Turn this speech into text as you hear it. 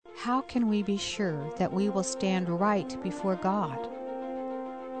How can we be sure that we will stand right before God?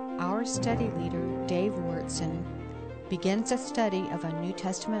 Our study leader, Dave Wurtson, begins a study of a New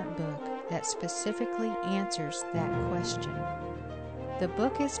Testament book that specifically answers that question. The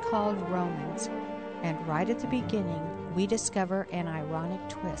book is called Romans, and right at the beginning, we discover an ironic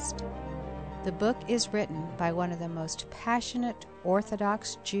twist. The book is written by one of the most passionate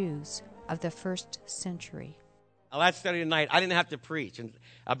Orthodox Jews of the first century. Last study tonight, I didn't have to preach. And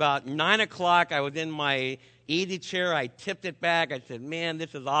about 9 o'clock, I was in my easy chair. I tipped it back. I said, man,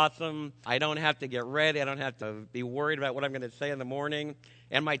 this is awesome. I don't have to get ready. I don't have to be worried about what I'm going to say in the morning.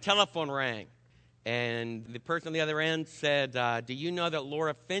 And my telephone rang. And the person on the other end said, do you know that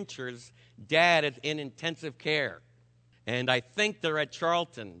Laura Fincher's dad is in intensive care? And I think they're at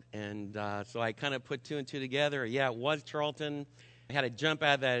Charlton. And so I kind of put two and two together. Yeah, it was Charlton. I had to jump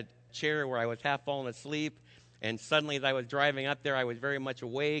out of that chair where I was half falling asleep. And suddenly, as I was driving up there, I was very much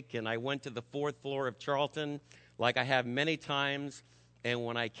awake, and I went to the 4th floor of Charlton, like I have many times. And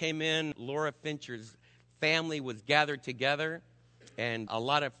when I came in, Laura Fincher's family was gathered together, and a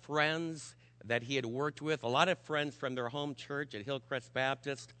lot of friends that he had worked with, a lot of friends from their home church at Hillcrest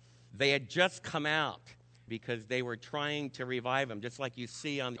Baptist, they had just come out because they were trying to revive him, just like you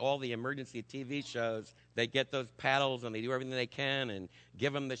see on all the emergency TV shows. They get those paddles and they do everything they can and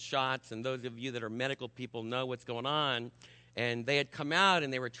give them the shots. And those of you that are medical people know what's going on. And they had come out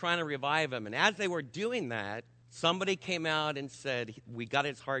and they were trying to revive him. And as they were doing that, somebody came out and said, we got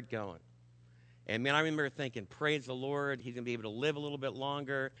his heart going. And man, I remember thinking, praise the Lord, he's going to be able to live a little bit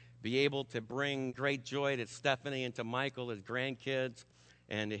longer, be able to bring great joy to Stephanie and to Michael, his grandkids,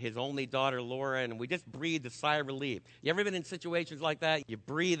 and his only daughter, Laura, and we just breathed a sigh of relief. You ever been in situations like that? You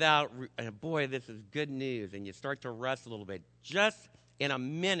breathe out, and boy, this is good news, and you start to rest a little bit. Just in a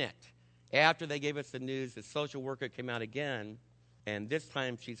minute after they gave us the news, the social worker came out again, and this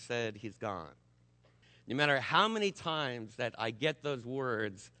time she said, he's gone. No matter how many times that I get those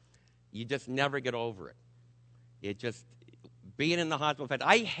words, you just never get over it. It just, being in the hospital, in fact,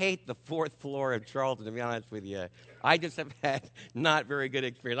 I hate the 4th floor of Charlton, to be honest with you. I just have had not very good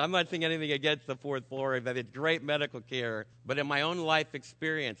experience. I'm not saying anything against the 4th floor, but it's great medical care. But in my own life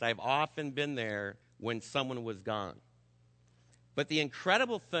experience, I've often been there when someone was gone. But the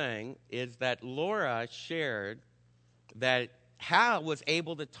incredible thing is that Laura shared that Hal was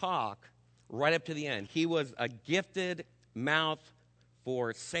able to talk right up to the end. He was a gifted mouth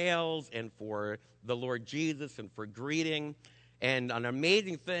for sales and for the Lord Jesus and for greeting. And an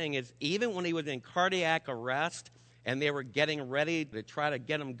amazing thing is, even when he was in cardiac arrest and they were getting ready to try to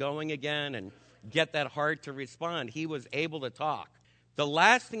get him going again and get that heart to respond, he was able to talk. The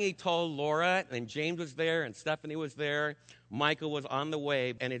last thing he told Laura, and James was there and Stephanie was there, Michael was on the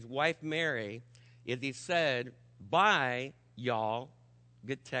way, and his wife Mary, is he said, bye, y'all,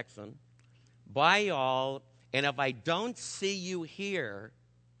 good Texan, bye, y'all, and if I don't see you here,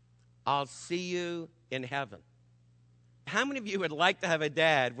 I'll see you in heaven. How many of you would like to have a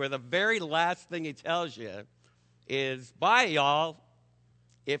dad where the very last thing he tells you is, bye, y'all.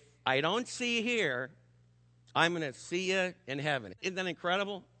 If I don't see you here, I'm going to see you in heaven. Isn't that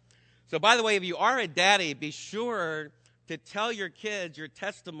incredible? So, by the way, if you are a daddy, be sure to tell your kids your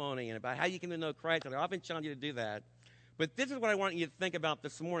testimony and about how you can know Christ. And I often challenge you to do that. But this is what I want you to think about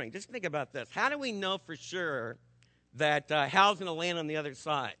this morning. Just think about this. How do we know for sure that Hal's going to land on the other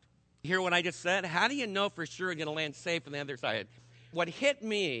side? Hear what I just said? How do you know for sure you're going to land safe on the other side? What hit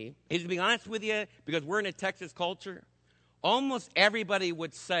me is, to be honest with you, because we're in a Texas culture, almost everybody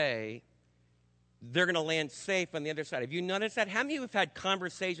would say they're going to land safe on the other side. Have you noticed that? How many of you have had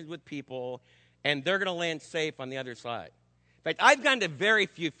conversations with people and they're going to land safe on the other side? In fact, I've gone to very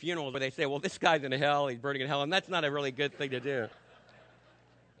few funerals where they say, well, this guy's in hell, he's burning in hell, and that's not a really good thing to do.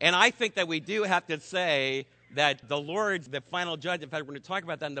 And I think that we do have to say that the Lord's the final judge. In fact, we're going to talk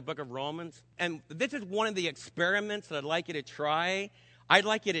about that in the book of Romans. And this is one of the experiments that I'd like you to try. I'd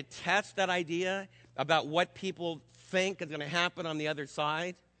like you to test that idea about what people think is going to happen on the other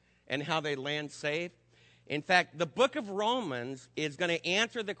side and how they land safe. In fact, the book of Romans is going to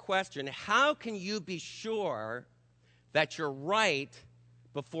answer the question, how can you be sure that you're right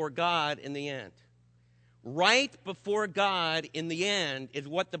before God in the end? Right before God in the end is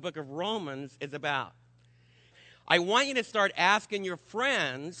what the book of Romans is about. I want you to start asking your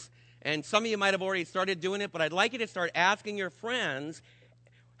friends, and some of you might have already started doing it, but I'd like you to start asking your friends,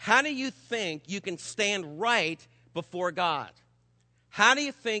 how do you think you can stand right before God? How do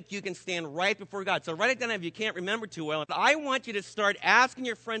you think you can stand right before God? So write it down if you can't remember too well. I want you to start asking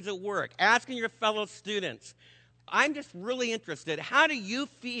your friends at work, asking your fellow students. I'm just really interested. How do you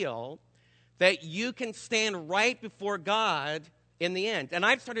feel that you can stand right before God in the end. And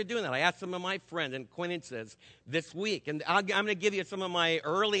I've started doing that. I asked some of my friends and acquaintances this week, and I'm going to give you some of my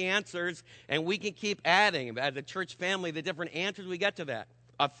early answers, and we can keep adding, as a church family, the different answers we get to that.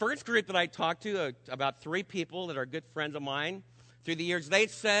 A first group that I talked to, about 3 people that are good friends of mine through the years, they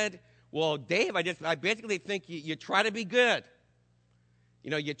said, well, Dave, I basically think you try to be good.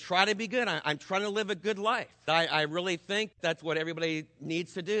 You try to be good. I'm trying to live a good life. I really think that's what everybody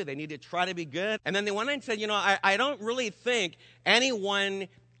needs to do. They need to try to be good. And then they went in and said, I don't really think anyone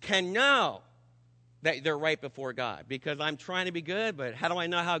can know that they're right before God because I'm trying to be good, but how do I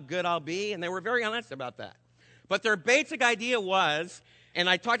know how good I'll be? And they were very honest about that. But their basic idea was, and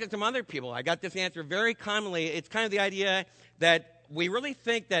I talked to some other people, I got this answer very commonly, it's kind of the idea that we really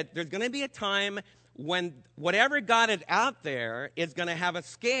think that there's going to be a time when whatever God is out there is going to have a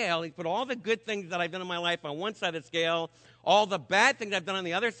scale. He put all the good things that I've done in my life on one side of the scale, all the bad things I've done on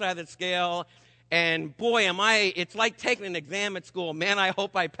the other side of the scale, and boy, it's like taking an exam at school. Man, I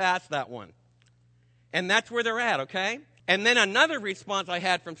hope I pass that one. And that's where they're at, okay? And then another response I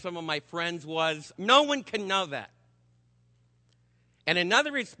had from some of my friends was, no one can know that. And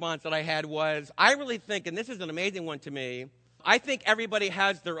another response that I had was, I really think, and this is an amazing one to me, I think everybody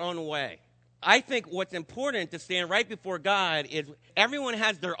has their own way. I think what's important to stand right before God is everyone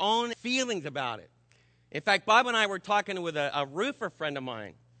has their own feelings about it. In fact, Bob and I were talking with a roofer friend of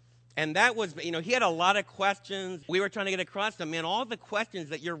mine, and that was, he had a lot of questions. We were trying to get across to him, man, all the questions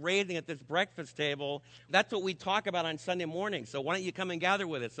that you're raising at this breakfast table, that's what we talk about on Sunday morning. So why don't you come and gather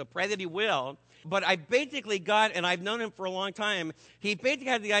with us? So pray that he will. But I basically got, and I've known him for a long time, he basically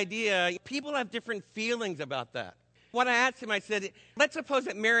had the idea, people have different feelings about that. When I asked him, I said, let's suppose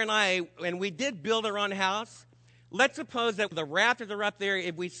that Mary and we did build our own house. Let's suppose that the rafters are up there.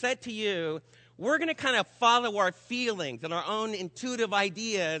 If we said to you, we're going to kind of follow our feelings and our own intuitive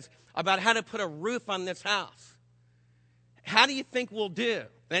ideas about how to put a roof on this house. How do you think we'll do?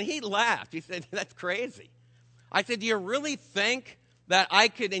 And he laughed. He said, that's crazy. I said, do you really think that I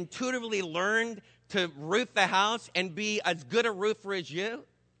could intuitively learn to roof the house and be as good a roofer as you?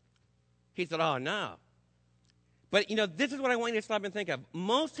 He said, oh, no. But, this is what I want you to stop and think of.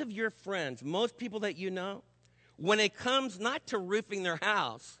 Most of your friends, most people that you know, when it comes not to roofing their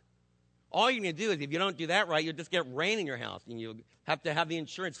house, all you're going to do is, if you don't do that right, you'll just get rain in your house. And you'll have to have the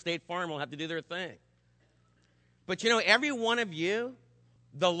insurance. State Farm will have to do their thing. But, every one of you,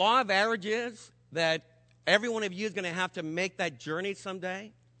 the law of average is that every one of you is going to have to make that journey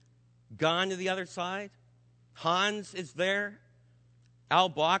someday. Gone to the other side. Hans is there. Al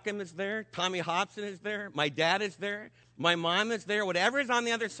Bauckham is there. Tommy Hobson is there. My dad is there. My mom is there. Whatever is on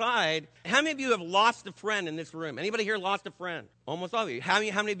the other side. How many of you have lost a friend in this room? Anybody here lost a friend? Almost all of you. How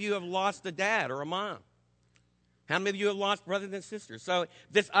many of you have lost a dad or a mom? How many of you have lost brothers and sisters? So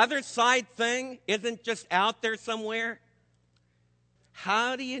this other side thing isn't just out there somewhere.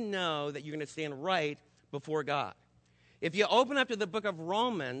 How do you know that you're going to stand right before God? If you open up to the book of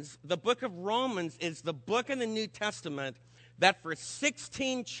Romans is the book in the New Testament that for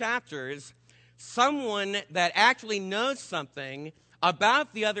 16 chapters, someone that actually knows something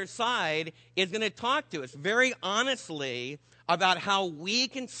about the other side is going to talk to us very honestly about how we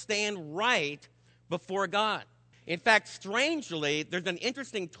can stand right before God. In fact, strangely, there's an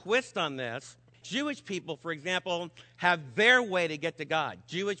interesting twist on this. Jewish people, for example, have their way to get to God.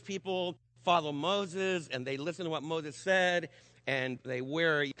 Jewish people follow Moses, and they listen to what Moses said, and they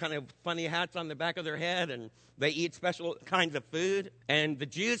wear kind of funny hats on the back of their head, and they eat special kinds of food. And the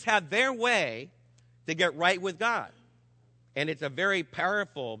Jews have their way to get right with God. And it's a very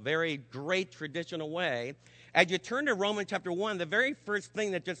powerful, very great traditional way. As you turn to Romans chapter 1, the very first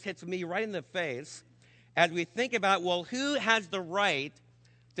thing that just hits me right in the face, as we think about, well, who has the right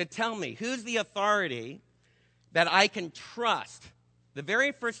to tell me? Who's the authority that I can trust? The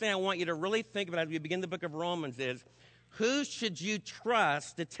very first thing I want you to really think about as we begin the book of Romans is, who should you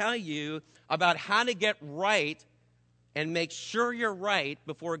trust to tell you about how to get right and make sure you're right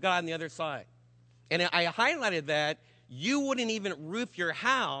before God on the other side? And I highlighted that you wouldn't even roof your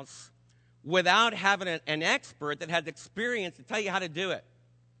house without having an expert that has experience to tell you how to do it.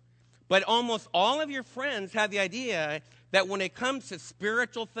 But almost all of your friends have the idea that when it comes to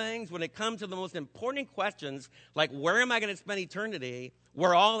spiritual things, when it comes to the most important questions, like where am I going to spend eternity,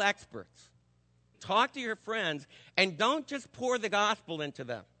 we're all experts. Talk to your friends, and don't just pour the gospel into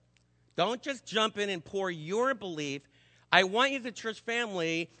them. Don't just jump in and pour your belief. I want you as a church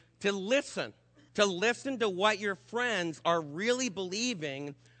family to listen to what your friends are really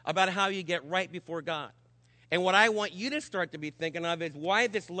believing about how you get right before God. And what I want you to start to be thinking of is why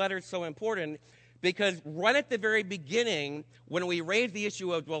this letter is so important, because right at the very beginning, when we raise the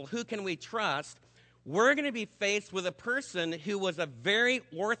issue of, well, who can we trust, we're going to be faced with a person who was a very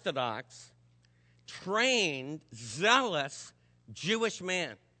orthodox, trained, zealous Jewish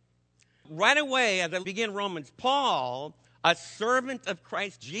man. Right away, as I begin Romans, Paul, a servant of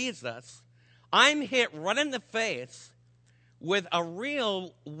Christ Jesus, I'm hit right in the face with a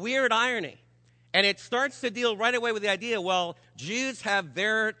real weird irony. And it starts to deal right away with the idea, well, Jews have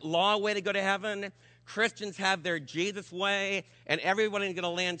their law way to go to heaven, Christians have their Jesus way, and everyone is going to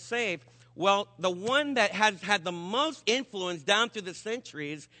land safe. Well, the one that has had the most influence down through the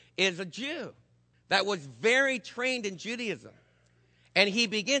centuries is a Jew that was very trained in Judaism. And he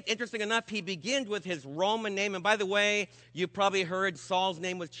begins, interesting enough, he begins with his Roman name. And by the way, you probably heard Saul's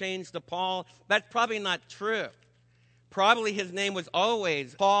name was changed to Paul. That's probably not true. Probably his name was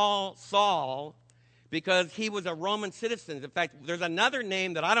always Paul Saul because he was a Roman citizen. In fact, there's another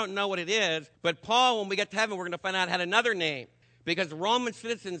name that I don't know what it is, but Paul, when we get to heaven, we're going to find out had another name because Roman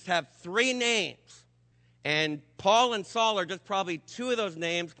citizens have 3 names. And Paul and Saul are just probably 2 of those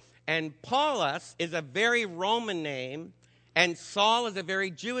names. And Paulus is a very Roman name, and Saul is a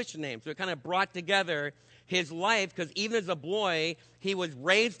very Jewish name. So it kind of brought together his life because even as a boy, he was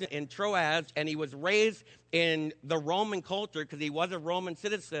raised in Troas and he was raised in the Roman culture because he was a Roman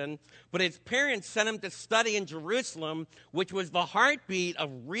citizen. But his parents sent him to study in Jerusalem, which was the heartbeat of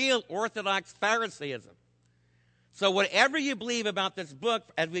real Orthodox Pharisaism. So whatever you believe about this book,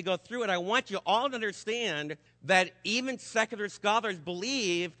 as we go through it, I want you all to understand that even secular scholars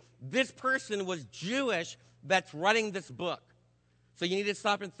believe this person was Jewish that's writing this book. So you need to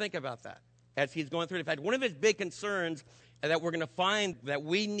stop and think about that as he's going through it. In fact, one of his big concerns that we're going to find that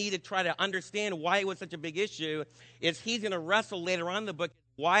we need to try to understand why it was such a big issue is he's going to wrestle later on in the book,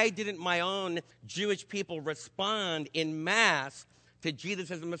 why didn't my own Jewish people respond in mass to Jesus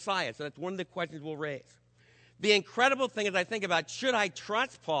as the Messiah? So that's one of the questions we'll raise. The incredible thing as I think about, should I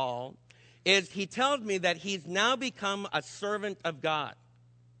trust Paul, is he tells me that he's now become a servant of God.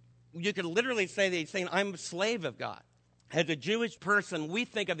 You could literally say that he's saying, I'm a slave of God. As a Jewish person, we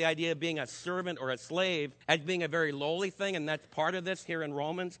think of the idea of being a servant or a slave as being a very lowly thing, and that's part of this here in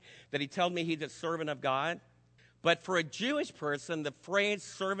Romans, that he tells me he's a servant of God. But for a Jewish person, the phrase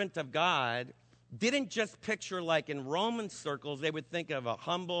servant of God didn't just picture like in Roman circles, they would think of a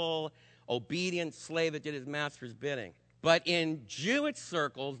humble, obedient slave that did his master's bidding. But in Jewish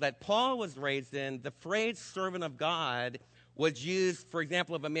circles that Paul was raised in, the phrase servant of God was used, for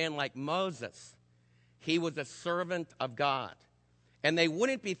example, of a man like Moses. He was a servant of God. And they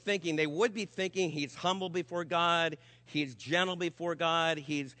would be thinking he's humble before God, he's gentle before God,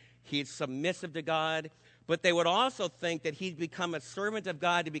 he's submissive to God. But they would also think that he's become a servant of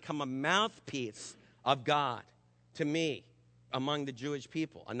God to become a mouthpiece of God to me among the Jewish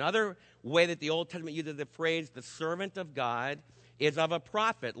people. Another way that the Old Testament uses the phrase the servant of God is of a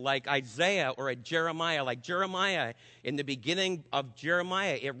prophet like Isaiah or a Jeremiah. Like Jeremiah, in the beginning of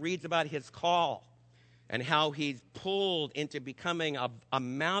Jeremiah, it reads about his call and how he's pulled into becoming a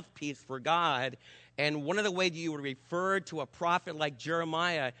mouthpiece for God. And one of the ways you would refer to a prophet like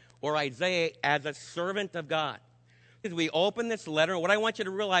Jeremiah or Isaiah as a servant of God. As we open this letter, what I want you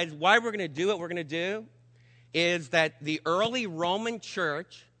to realize, why we're going to do what we're going to do, is that the early Roman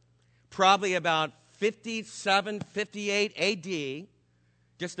church, probably about 57, 58 AD,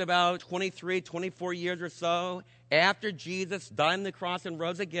 just about 23, 24 years or so after Jesus died on the cross and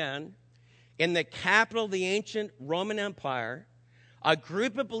rose again, in the capital of the ancient Roman Empire, a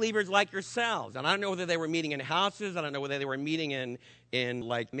group of believers like yourselves, and I don't know whether they were meeting in houses, I don't know whether they were meeting in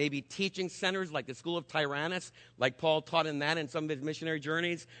like maybe teaching centers like the School of Tyrannus, like Paul taught in that in some of his missionary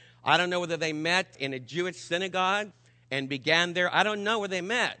journeys. I don't know whether they met in a Jewish synagogue and began there. I don't know where they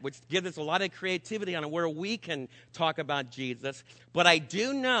met, which gives us a lot of creativity on where we can talk about Jesus. But I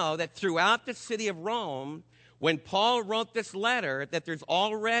do know that throughout the city of Rome, when Paul wrote this letter, that there's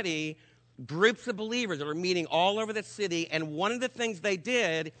already groups of believers that are meeting all over the city. And one of the things they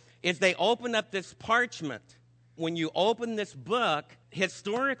did is they opened up this parchment. When you open this book,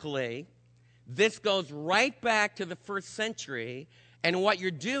 historically, this goes right back to the first century. And what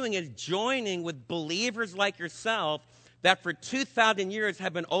you're doing is joining with believers like yourself that for 2,000 years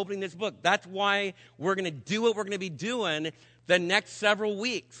have been opening this book. That's why we're going to do what we're going to be doing the next several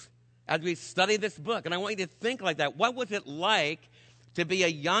weeks as we study this book. And I want you to think like that. What was it like to be a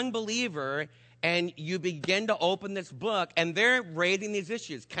young believer and you begin to open this book and they're raising these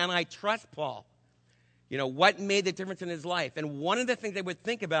issues? Can I trust Paul? You know, what made the difference in his life? And one of the things they would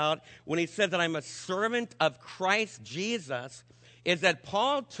think about when he says that I'm a servant of Christ Jesus is that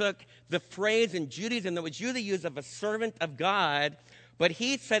Paul took the phrase in Judaism that was usually used of a servant of God, But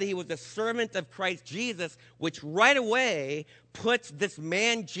he said he was a servant of Christ Jesus, which right away puts this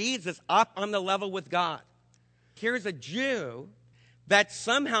man Jesus up on the level with God. Here's a Jew that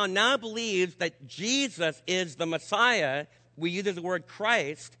somehow now believes that Jesus is the Messiah. We use the word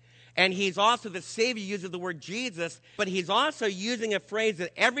Christ, and he's also the Savior, uses the word Jesus, but he's also using a phrase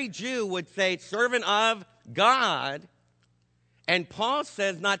that every Jew would say, servant of God. And Paul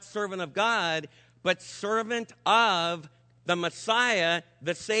says not servant of God, but servant of the Messiah,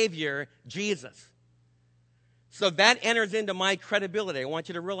 the Savior, Jesus. So that enters into my credibility. I want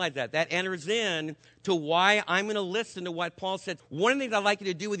you to realize that. That enters in to why I'm going to listen to what Paul said. One of the things I'd like you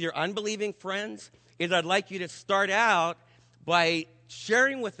to do with your unbelieving friends is I'd like you to start out by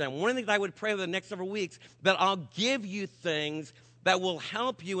sharing with them. One of the things I would pray over the next several weeks, that I'll give you things that will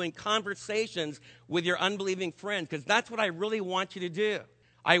help you in conversations with your unbelieving friends, because that's what I really want you to do.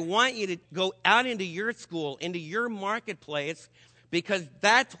 I want you to go out into your school, into your marketplace, because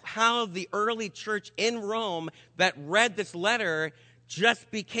that's how the early church in Rome that read this letter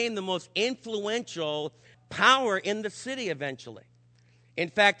just became the most influential power in the city eventually. In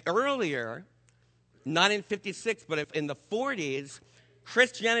fact, earlier, not in 56, but in the 40s,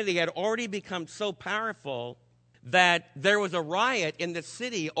 Christianity had already become so powerful that there was a riot in the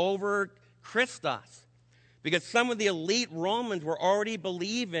city over Christos, because some of the elite Romans were already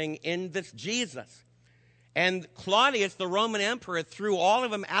believing in this Jesus. And Claudius, the Roman emperor, threw all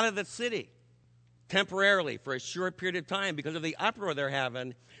of them out of the city temporarily for a short period of time because of the uproar they're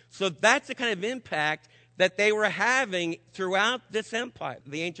having. So that's the kind of impact that they were having throughout this empire,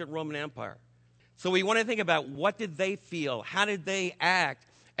 the ancient Roman Empire. So we want to think about, what did they feel? How did they act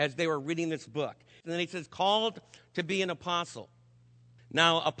as they were reading this book? And then he says, called to be an apostle.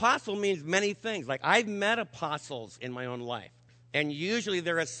 Now, apostle means many things. Like, I've met apostles in my own life, and usually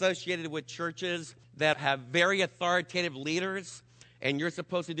they're associated with churches that have very authoritative leaders, and you're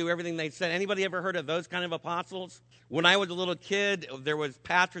supposed to do everything they said. Anybody ever heard of those kind of apostles? When I was a little kid, there was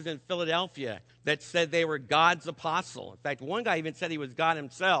pastors in Philadelphia that said they were God's apostle. In fact, one guy even said he was God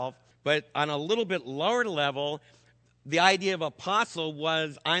himself, but on a little bit lower level, the idea of apostle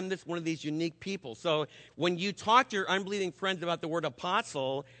was, I'm one of these unique people. So when you talk to your unbelieving friends about the word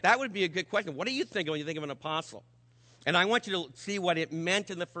apostle, that would be a good question. What do you think when you think of an apostle? And I want you to see what it meant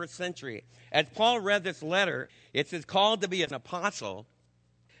in the first century. As Paul read this letter, it says, called to be an apostle.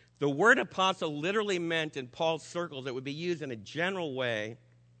 The word apostle literally meant, in Paul's circles, it would be used in a general way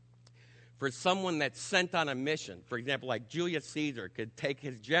for someone that's sent on a mission. For example, like Julius Caesar could take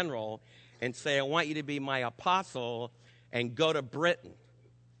his general and say, I want you to be my apostle and go to Britain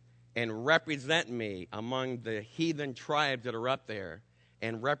and represent me among the heathen tribes that are up there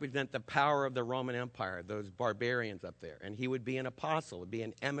and represent the power of the Roman Empire, those barbarians up there. And he would be an apostle, would be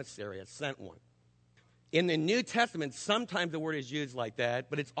an emissary, a sent one. In the New Testament, sometimes the word is used like that,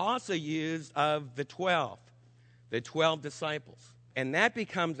 but it's also used of the 12 disciples. And that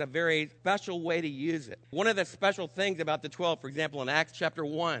becomes a very special way to use it. One of the special things about the 12, for example, in Acts chapter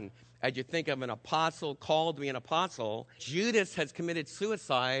 1, as you think of an apostle called to be an apostle, Judas has committed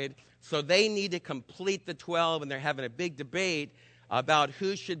suicide, so they need to complete the 12, and they're having a big debate about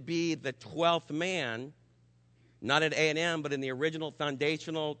who should be the 12th man, not at A&M, but in the original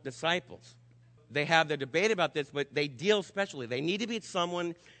foundational disciples. They have their debate about this, but they deal specially. They need to be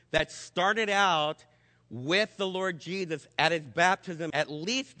someone that started out with the Lord Jesus at his baptism, at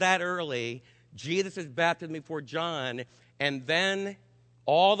least that early, Jesus' baptism before John, and then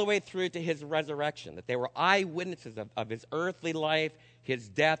all the way through to his resurrection, that they were eyewitnesses of his earthly life, his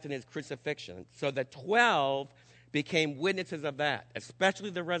death, and his crucifixion. So the 12 became witnesses of that, especially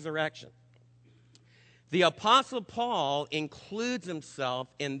the resurrection. The Apostle Paul includes himself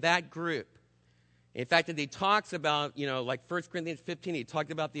in that group. In fact, as he talks about, like 1 Corinthians 15, he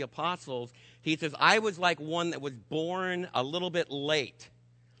talked about the apostles. He says, I was like one that was born a little bit late.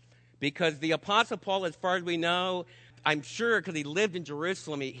 Because the Apostle Paul, as far as we know, I'm sure because he lived in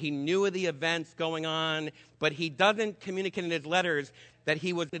Jerusalem, he knew of the events going on, but he doesn't communicate in his letters that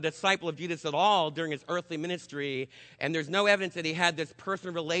he was a disciple of Jesus at all during his earthly ministry, and there's no evidence that he had this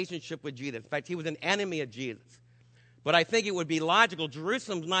personal relationship with Jesus. In fact, he was an enemy of Jesus. But I think it would be logical.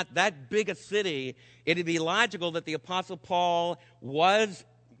 Jerusalem's not that big a city. It would be logical that the Apostle Paul was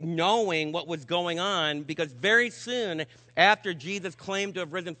knowing what was going on, because very soon after Jesus claimed to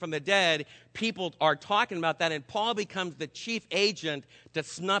have risen from the dead, people are talking about that, and Paul becomes the chief agent to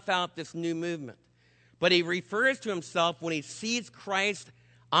snuff out this new movement. But he refers to himself when he sees Christ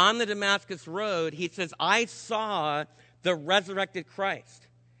on the Damascus Road. He says, I saw the resurrected Christ,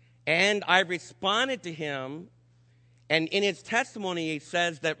 and I responded to him, And in his testimony, he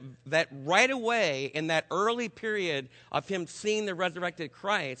says that right away, in that early period of him seeing the resurrected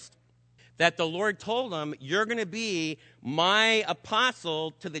Christ, that the Lord told him, you're going to be my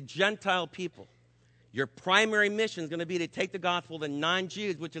apostle to the Gentile people. Your primary mission is going to be to take the gospel to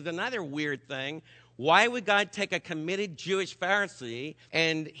non-Jews, which is another weird thing. Why would God take a committed Jewish Pharisee,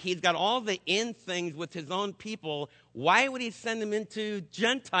 and he's got all the in things with his own people? Why would he send him into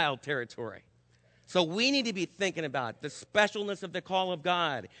Gentile territory? So we need to be thinking about the specialness of the call of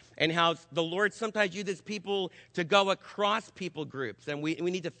God and how the Lord sometimes uses people to go across people groups. And we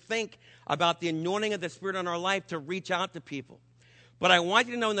need to think about the anointing of the Spirit on our life to reach out to people. But I want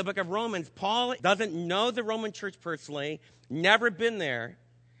you to know in the book of Romans, Paul doesn't know the Roman church personally, never been there.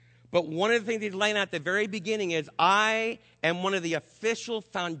 But one of the things he's laying out at the very beginning is, I am one of the official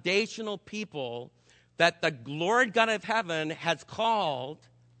foundational people that the Lord God of heaven has called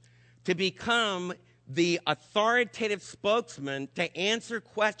to become the authoritative spokesman to answer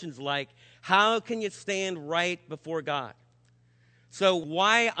questions like, how can you stand right before God? So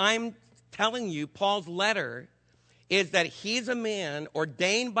why I'm telling you Paul's letter is that he's a man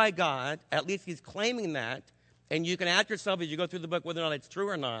ordained by God, at least he's claiming that, and you can ask yourself as you go through the book whether or not it's true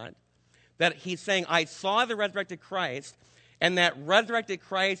or not, that he's saying, I saw the resurrected Christ, and that resurrected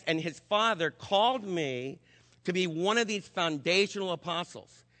Christ and his Father called me to be one of these foundational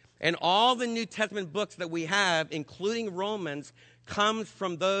apostles. And all the New Testament books that we have, including Romans, comes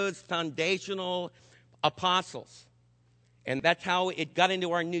from those foundational apostles. And that's how it got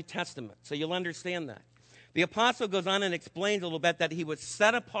into our New Testament. So you'll understand that. The apostle goes on and explains a little bit that he was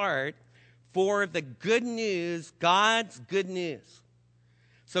set apart for the good news, God's good news.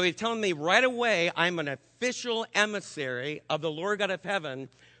 So he's telling me right away, I'm an official emissary of the Lord God of heaven,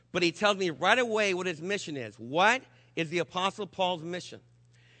 but he tells me right away what his mission is. What is the apostle Paul's mission?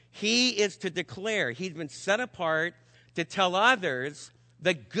 He is to declare, he's been set apart to tell others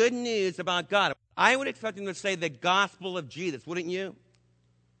the good news about God. I would expect him to say the gospel of Jesus, wouldn't you?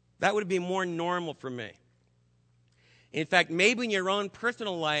 That would be more normal for me. In fact, maybe in your own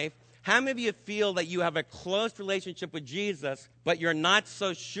personal life, how many of you feel that you have a close relationship with Jesus, but you're not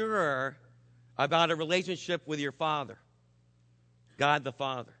so sure about a relationship with your Father, God the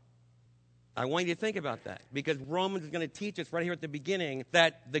Father? I want you to think about that, because Romans is going to teach us right here at the beginning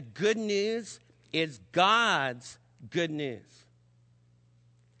that the good news is God's good news.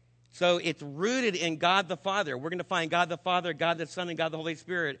 So it's rooted in God the Father. We're going to find God the Father, God the Son, and God the Holy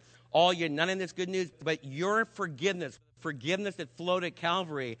Spirit all united in this good news. But your forgiveness that flowed at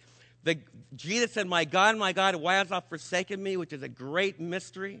Calvary, Jesus said, my God, why hast thou forsaken me, which is a great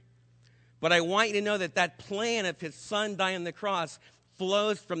mystery. But I want you to know that plan of his Son dying on the cross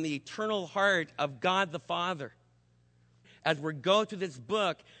flows from the eternal heart of God the Father. As we go through this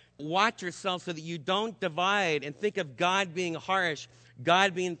book, watch yourself so that you don't divide and think of God being harsh,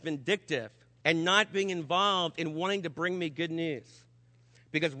 God being vindictive, and not being involved in wanting to bring me good news.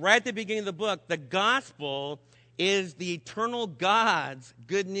 Because right at the beginning of the book, the gospel is the eternal God's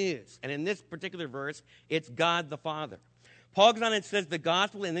good news. And in this particular verse, it's God the Father. Paul goes on and says the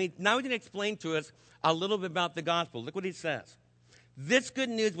gospel, and now he's going to explain to us a little bit about the gospel. Look what he says. This good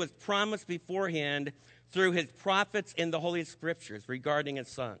news was promised beforehand through his prophets in the Holy Scriptures regarding his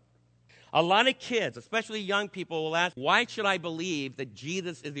Son. A lot of kids, especially young people, will ask, why should I believe that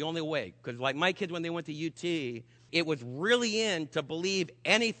Jesus is the only way? Because like my kids, when they went to UT, it was really in to believe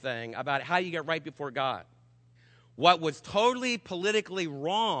anything about how you get right before God. What was totally politically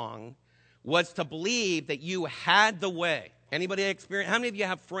wrong was to believe that you had the way. Anybody experience? How many of you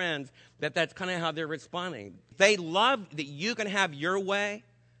have friends that's kind of how they're responding? They love that you can have your way,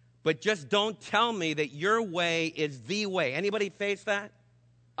 but just don't tell me that your way is the way. Anybody face that?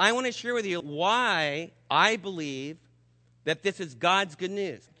 I want to share with you why I believe that this is God's good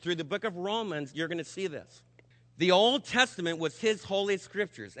news. Through the book of Romans, you're going to see this. The Old Testament was his holy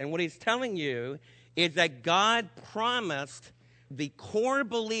scriptures, and what he's telling you is that God promised the core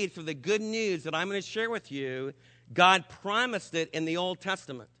beliefs of the good news that I'm going to share with you. God promised it in the Old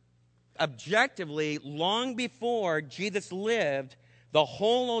Testament. Objectively, long before Jesus lived, the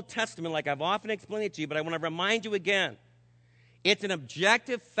whole Old Testament, like I've often explained it to you, but I want to remind you again, it's an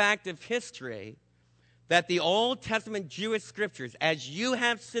objective fact of history that the Old Testament Jewish scriptures, as you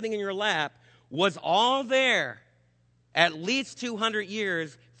have sitting in your lap, was all there at least 200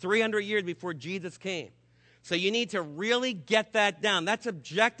 years, 300 years before Jesus came. So you need to really get that down. That's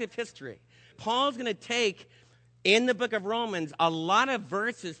objective history. Paul's going to take, in the book of Romans, a lot of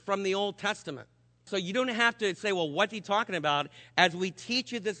verses from the Old Testament. So you don't have to say, well, what's he talking about? As we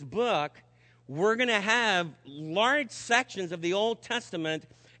teach you this book, we're going to have large sections of the Old Testament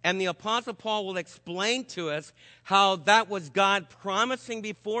And the Apostle Paul will explain to us how that was God promising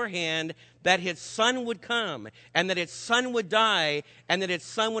beforehand that his Son would come, and that his Son would die, and that his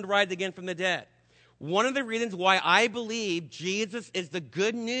Son would rise again from the dead. One of the reasons why I believe Jesus is the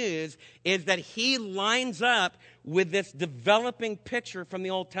good news is that he lines up with this developing picture from the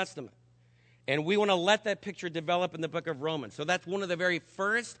Old Testament. And we want to let that picture develop in the book of Romans. So that's one of the very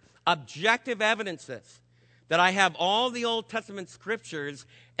first objective evidences that I have all the Old Testament scriptures,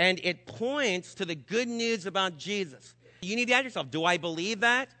 and it points to the good news about Jesus. You need to ask yourself, do I believe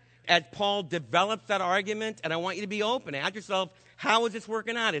that? As Paul develops that argument, and I want you to be open. Ask yourself, how is this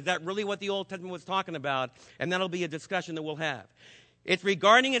working out? Is that really what the Old Testament was talking about? And that'll be a discussion that we'll have. It's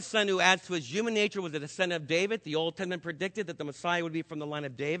regarding his Son who adds to his human nature was a descendant of David. The Old Testament predicted that the Messiah would be from the line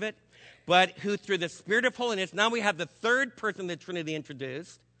of David, but who through the Spirit of holiness, now we have the third person of the Trinity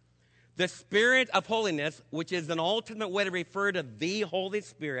introduced, the Spirit of holiness, which is an Old Testament way to refer to the Holy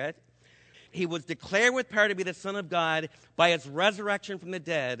Spirit. He was declared with power to be the Son of God by his resurrection from the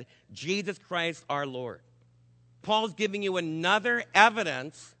dead, Jesus Christ our Lord. Paul's giving you another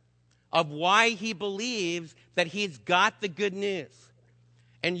evidence of why he believes that he's got the good news.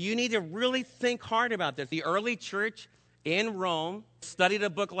 And you need to really think hard about this. The early church in Rome studied a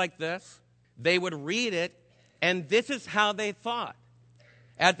book like this. They would read it, and this is how they thought.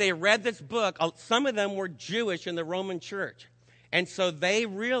 As they read this book, some of them were Jewish in the Roman church. And so they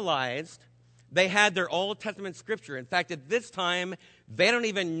realized they had their Old Testament scripture. In fact, at this time, they don't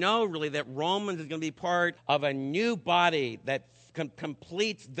even know really that Romans is going to be part of a new body that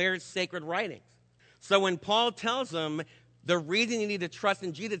completes their sacred writings. So when Paul tells them the reason you need to trust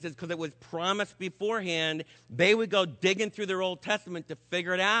in Jesus is because it was promised beforehand, they would go digging through their Old Testament to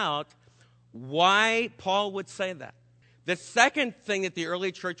figure it out why Paul would say that. The second thing that the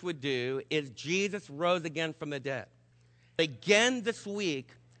early church would do is Jesus rose again from the dead. Again this week,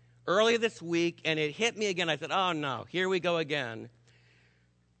 earlier this week, and it hit me again. I said, oh no, here we go again.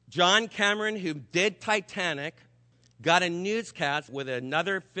 John Cameron, who did Titanic, got a newscast with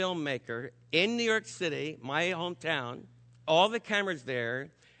another filmmaker in New York City, my hometown, all the cameras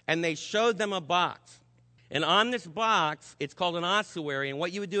there, and they showed them a box. And on this box, it's called an ossuary, and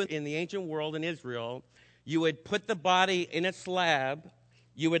what you would do in the ancient world in Israel, you would put the body in a slab,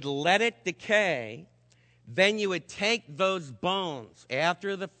 you would let it decay, then you would take those bones,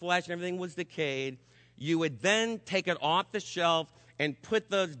 after the flesh and everything was decayed, you would then take it off the shelf and put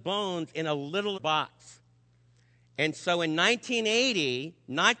those bones in a little box. And so in 1980,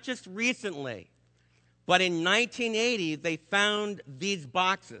 not just recently, but in 1980, they found these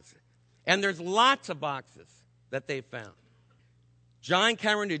boxes. And there's lots of boxes that they found. John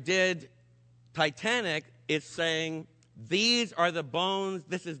Cameron, who did Titanic, is saying, these are the bones,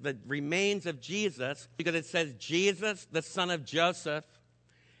 this is the remains of Jesus, because it says Jesus, the son of Joseph,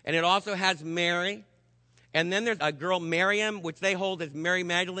 and it also has Mary. And then there's a girl, Miriam, which they hold as Mary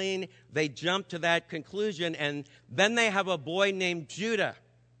Magdalene. They jump to that conclusion, and then they have a boy named Judah.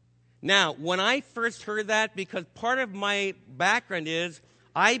 Now, when I first heard that, because part of my background is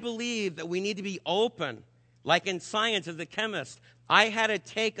I believe that we need to be open, like in science as a chemist. I had to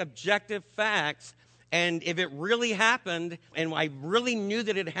take objective facts, and if it really happened, and I really knew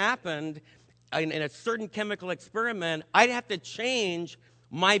that it happened in a certain chemical experiment, I'd have to change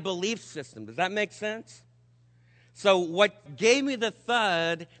my belief system. Does that make sense? So what gave me the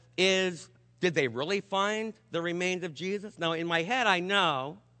thud is, did they really find the remains of Jesus? Now, in my head, I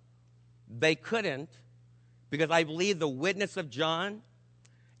know they couldn't, because I believe the witness of John,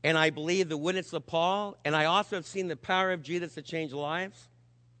 and I believe the witness of Paul, and I also have seen the power of Jesus to change lives.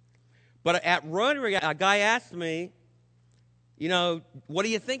 But at Rotary, a guy asked me, what do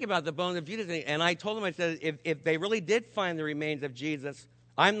you think about the bones of Jesus? And I told him, I said, if they really did find the remains of Jesus,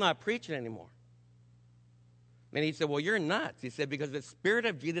 I'm not preaching anymore. And he said, well, you're nuts. He said, because the Spirit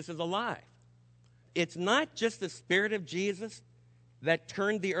of Jesus is alive. It's not just the Spirit of Jesus that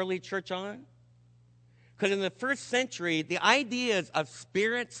turned the early church on. Because in the first century, the ideas of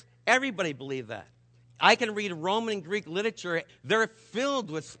spirits, everybody believed that. I can read Roman and Greek literature. They're filled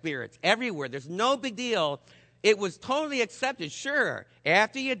with spirits everywhere. There's no big deal. It was totally accepted. Sure,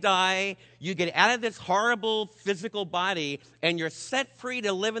 after you die, you get out of this horrible physical body, and you're set free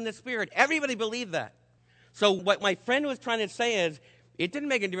to live in the Spirit. Everybody believed that. So what my friend was trying to say is, it didn't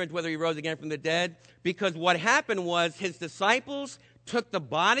make a difference whether he rose again from the dead, because what happened was his disciples took the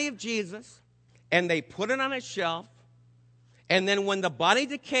body of Jesus and they put it on a shelf, and then when the body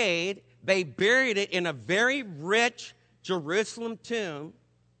decayed, they buried it in a very rich Jerusalem tomb,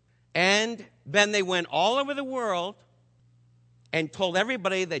 and then they went all over the world and told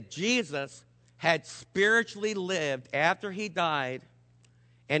everybody that Jesus had spiritually lived after he died,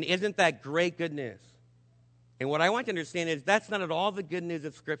 And isn't that great good news? And what I want to understand is that's not at all the good news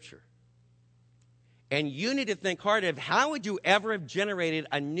of Scripture. And you need to think hard of how would you ever have generated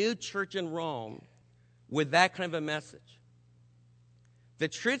a new church in Rome with that kind of a message? The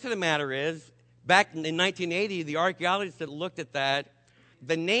truth of the matter is, back in 1980, the archaeologists that looked at that,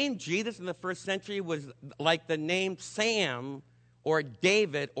 the name Jesus in the first century was like the name Sam or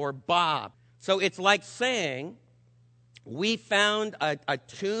David or Bob. So it's like saying we found a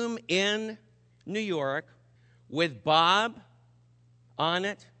tomb in New York with Bob on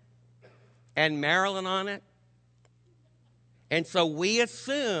it and Marilyn on it. And so we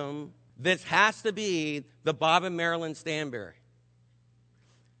assume this has to be the Bob and Marilyn Stanberry.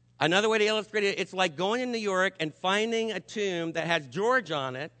 Another way to illustrate it, it's like going to New York and finding a tomb that has George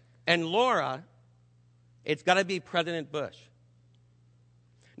on it and Laura. It's got to be President Bush.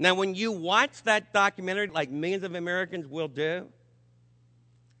 Now, when you watch that documentary, like millions of Americans will do,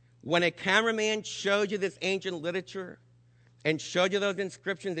 when a cameraman showed you this ancient literature and showed you those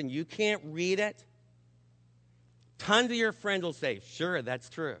inscriptions and you can't read it, tons of your friends will say, sure, that's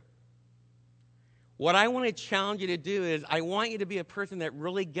true. What I want to challenge you to do is I want you to be a person that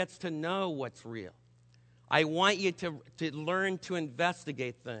really gets to know what's real. I want you to learn to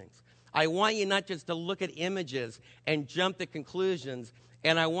investigate things. I want you not just to look at images and jump to conclusions,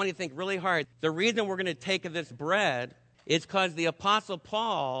 and I want you to think really hard. The reason we're going to take of this bread is because the Apostle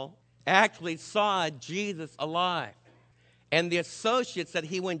Paul actually saw Jesus alive. And the associates that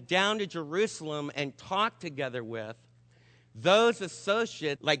he went down to Jerusalem and talked together with, those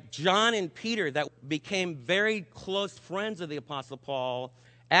associates, like John and Peter, that became very close friends of the Apostle Paul,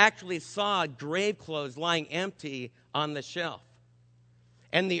 actually saw grave clothes lying empty on the shelf.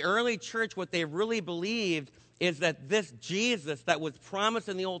 And the early church, what they really believed is that this Jesus that was promised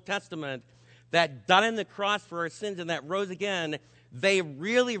in the Old Testament, that died on the cross for our sins and that rose again, they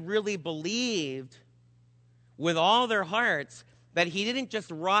really, really believed with all their hearts that he didn't just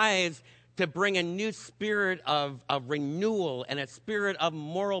rise to bring a new spirit of renewal and a spirit of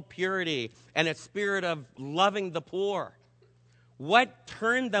moral purity and a spirit of loving the poor. What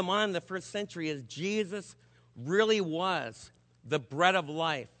turned them on in the first century is Jesus really was the bread of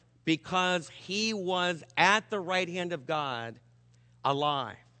life because he was at the right hand of God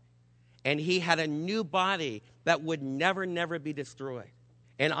alive. And he had a new body that would never, never be destroyed.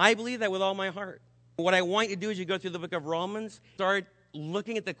 And I believe that with all my heart. What I want you to do as you go through the book of Romans, start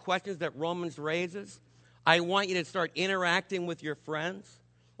looking at the questions that Romans raises. I want you to start interacting with your friends.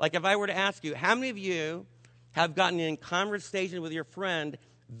 Like if I were to ask you, how many of you have gotten in conversation with your friend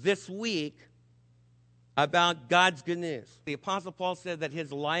this week about God's good news? The Apostle Paul said that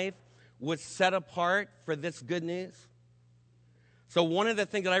his life was set apart for this good news. So one of the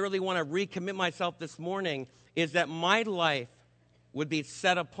things that I really want to recommit myself this morning is that my life would be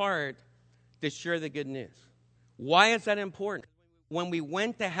set apart to share the good news. Why is that important? When we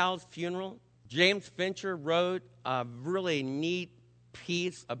went to Hal's funeral, James Fincher wrote a really neat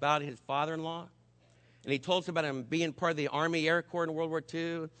piece about his father-in-law. And he told us about him being part of the Army Air Corps in World War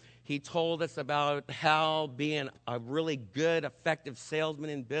II. He told us about Hal being a really good, effective salesman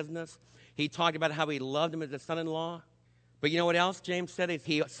in business. He talked about how he loved him as a son-in-law. But you know what else James said? Is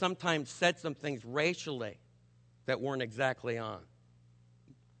he sometimes said some things racially that weren't exactly on.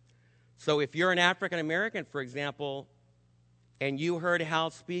 So if you're an African American, for example, and you heard Hal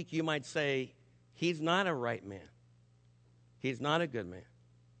speak, you might say, he's not a right man. He's not a good man.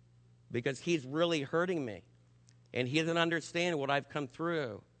 Because he's really hurting me. And he doesn't understand what I've come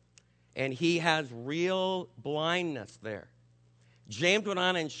through. And he has real blindness there. James went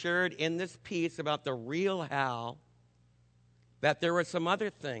on and shared in this piece about the real Hal that there were some other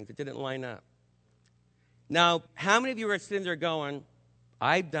things that didn't line up. Now, how many of you are sitting there going,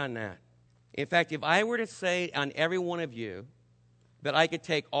 I've done that? In fact, if I were to say on every one of you that I could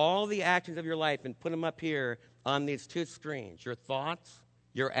take all the actions of your life and put them up here on these two screens, your thoughts,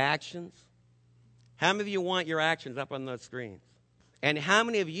 your actions, how many of you want your actions up on those screens? And how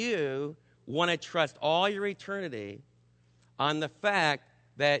many of you want to trust all your eternity on the fact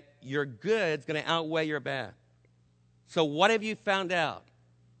that your good's going to outweigh your bad? So what have you found out?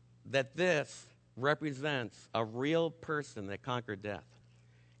 That this represents a real person that conquered death.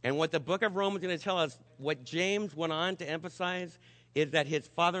 And what the book of Romans is going to tell us, what James went on to emphasize, is that his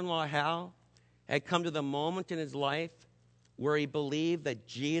father-in-law Hal had come to the moment in his life where he believed that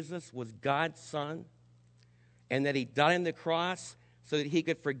Jesus was God's son and that he died on the cross so that he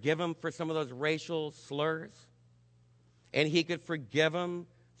could forgive him for some of those racial slurs. And he could forgive him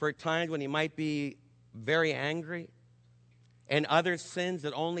for times when he might be very angry and other sins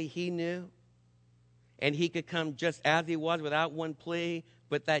that only he knew. And he could come just as he was without one plea,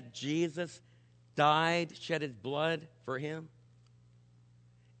 but that Jesus died, shed his blood for him.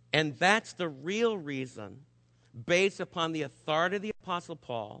 And that's the real reason, based upon the authority of the Apostle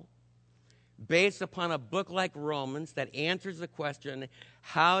Paul, based upon a book like Romans that answers the question,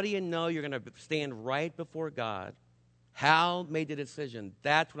 how do you know you're going to stand right before God? Hal made the decision.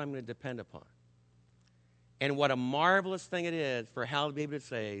 That's what I'm going to depend upon. And what a marvelous thing it is for Hal to be able to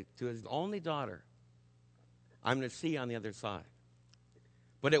say to his only daughter, I'm going to see you on the other side.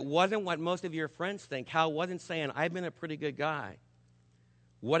 But it wasn't what most of your friends think. Hal wasn't saying, I've been a pretty good guy.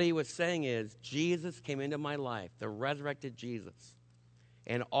 What he was saying is, Jesus came into my life, the resurrected Jesus.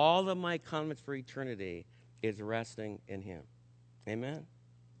 And all of my confidence for eternity is resting in him. Amen?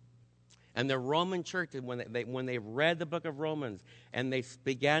 And the Roman church, when they read the book of Romans and they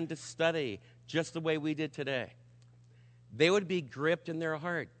began to study just the way we did today, they would be gripped in their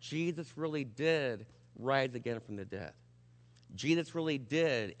heart. Jesus really did rise again from the dead. Jesus really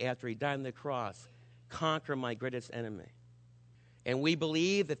did, after he died on the cross, conquer my greatest enemy. And we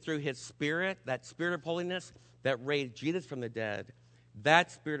believe that through his Spirit, that Spirit of holiness that raised Jesus from the dead,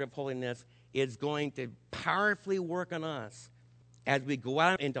 that Spirit of holiness is going to powerfully work on us as we go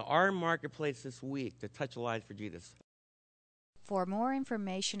out into our marketplace this week to touch lives for Jesus. For more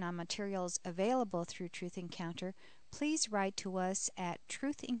information on materials available through Truth Encounter, please write to us at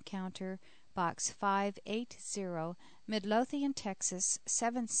Truth Encounter, Box 580, Midlothian, Texas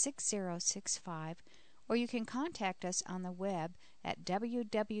 76065, or you can contact us on the web at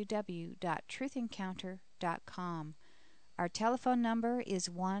www.truthencounter.com. Our telephone number is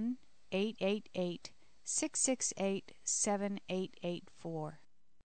 1-888-668-7884.